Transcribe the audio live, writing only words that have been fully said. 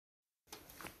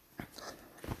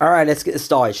Alright, let's get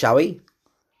started, shall we?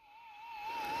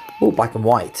 Oh, black and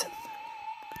white.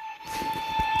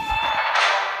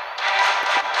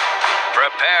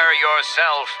 Prepare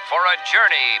yourself for a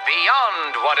journey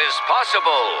beyond what is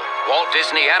possible. Walt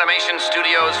Disney Animation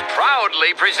Studios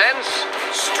proudly presents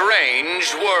Strange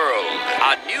World,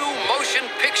 a new motion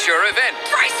picture event.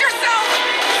 Brace yourself!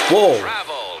 Whoa.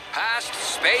 Travel past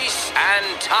space and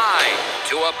time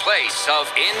to a place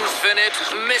of infinite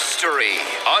mystery,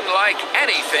 unlike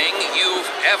anything you've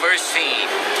ever seen.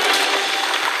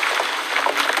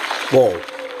 Whoa.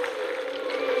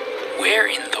 Where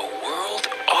in the world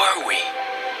are we?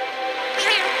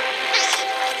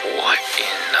 What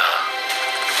in the...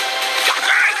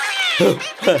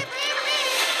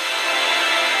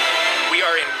 We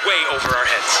are in way over our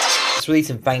heads. It's released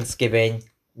in Thanksgiving.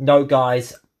 No,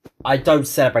 guys, I don't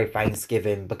celebrate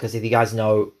Thanksgiving because if you guys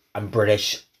know, I'm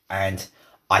British and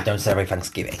I don't celebrate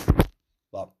Thanksgiving.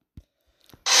 But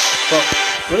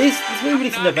release, this movie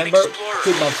released in November.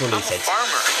 Good month to release it.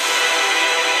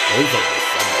 Release it in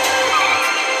December.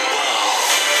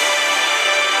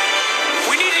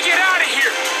 We need to get out of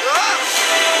here.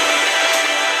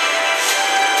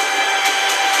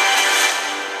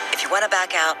 If you want to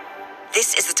back out,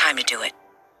 this is the time to do it.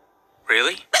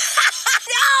 Really?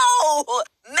 No!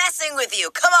 Messing with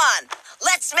you. Come on.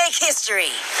 Let's make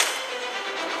history.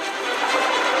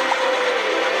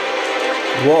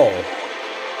 Whoa.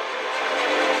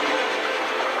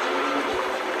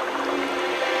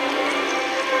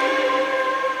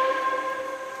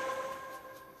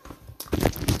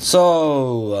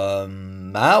 So,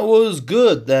 that was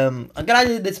good. I'm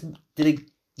glad this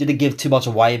didn't give too much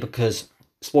away because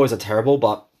spoilers are terrible,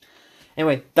 but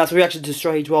anyway, that's a reaction to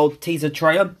Strange World teaser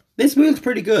trailer. This movie looks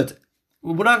pretty good.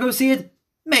 Would I go see it?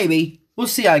 Maybe. We'll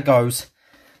see how it goes.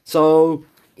 So,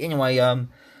 anyway,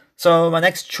 so my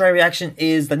next trailer reaction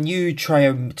is the new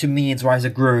trailer to Minions Rise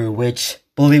of Gru, which,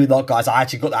 believe it or not, guys, I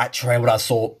actually got that trailer when I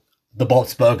saw the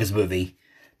Bob's Burgers movie.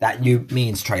 That new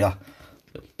Minions trailer.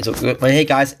 It's all good. But hey,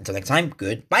 guys, until next time,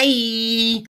 goodbye!